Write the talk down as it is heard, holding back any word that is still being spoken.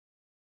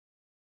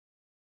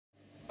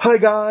Hi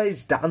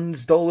guys,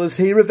 Dan's Dollars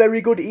here. A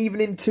very good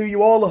evening to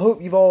you all. I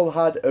hope you've all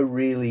had a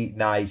really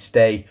nice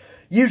day.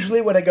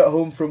 Usually when I get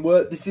home from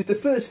work, this is the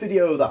first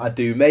video that I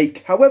do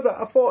make. However,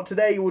 I thought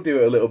today we'll do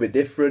it a little bit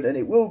different and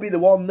it will be the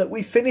one that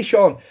we finish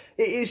on.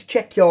 It is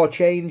Check Your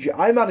Change.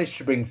 I managed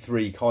to bring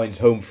 3 coins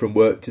home from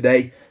work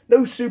today.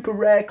 No super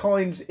rare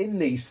coins in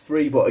these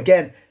 3, but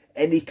again,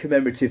 any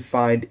commemorative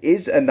find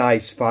is a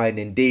nice find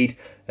indeed.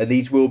 And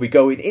these will be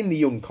going in the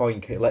Young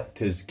Coin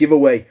Collectors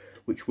giveaway,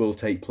 which will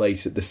take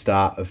place at the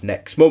start of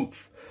next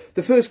month.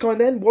 The first coin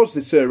then was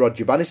the Sir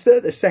Roger Bannister,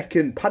 the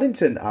second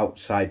Paddington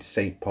outside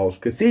St Paul's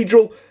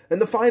Cathedral,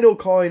 and the final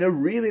coin, a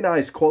really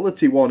nice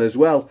quality one as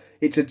well.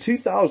 It's a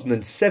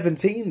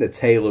 2017 The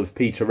Tale of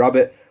Peter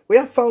Rabbit. We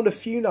have found a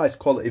few nice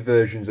quality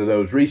versions of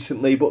those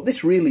recently, but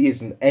this really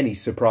isn't any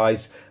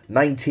surprise.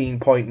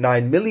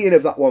 19.9 million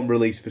of that one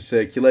released for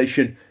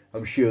circulation.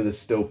 I'm sure there's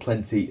still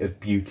plenty of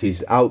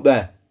beauties out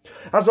there.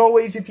 As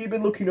always, if you've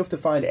been lucky enough to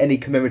find any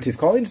commemorative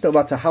coins, no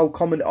matter how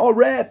common or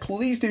rare,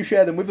 please do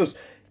share them with us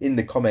in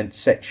the comments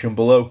section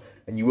below,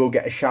 and you will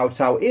get a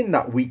shout out in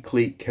that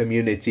weekly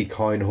community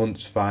coin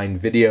hunts find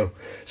video.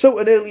 So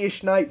an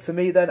early-ish night for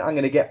me then. I'm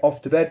going to get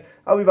off to bed.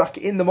 I'll be back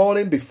in the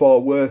morning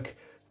before work.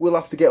 We'll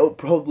have to get up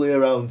probably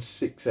around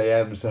 6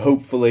 AM, so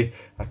hopefully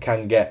I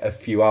can get a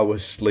few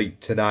hours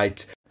sleep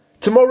tonight.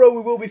 Tomorrow we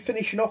will be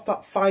finishing off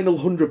that final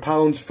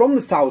 £100 from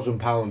the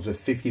 £1,000 of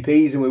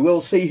 50p's, and we will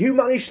see who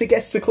managed to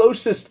guess the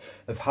closest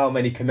of how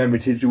many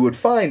commemoratives we would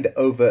find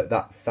over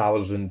that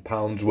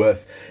 £1,000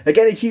 worth.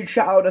 Again, a huge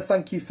shout out and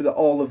thank you for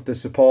all of the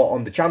support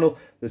on the channel.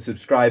 The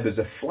subscribers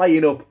are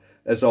flying up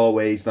as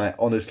always, and I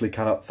honestly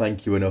cannot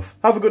thank you enough.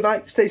 Have a good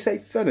night, stay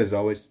safe, and as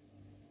always,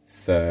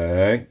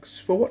 thanks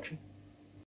for watching.